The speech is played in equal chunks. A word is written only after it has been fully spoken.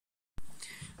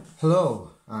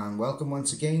Hello and welcome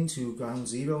once again to Ground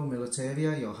Zero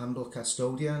Militaria, your humble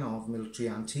custodian of military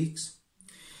antiques.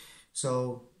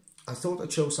 So I thought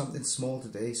I'd show something small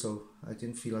today, so I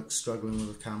didn't feel like struggling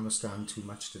with the camera stand too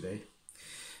much today.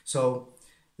 So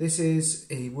this is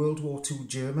a World War II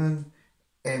German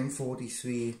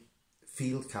M43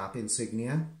 field cap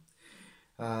insignia.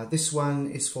 This one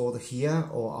is for the Heer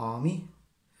or Army,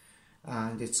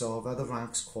 and it's of other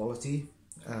ranks quality.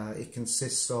 It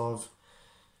consists of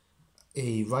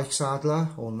a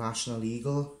Reichsadler or National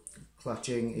Eagle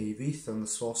clutching a wreath and the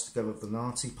swastika of the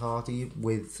Nazi Party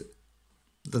with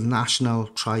the national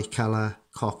tricolour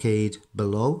cockade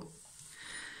below.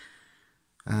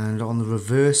 And on the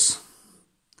reverse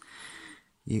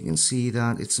you can see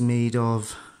that it's made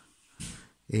of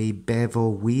a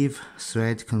bevel weave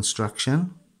thread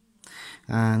construction,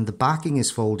 and the backing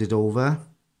is folded over.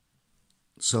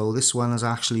 So this one has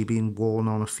actually been worn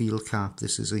on a field cap.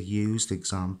 This is a used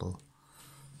example.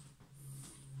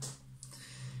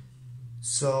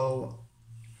 So,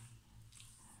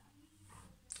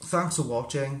 thanks for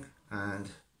watching and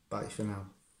bye for now.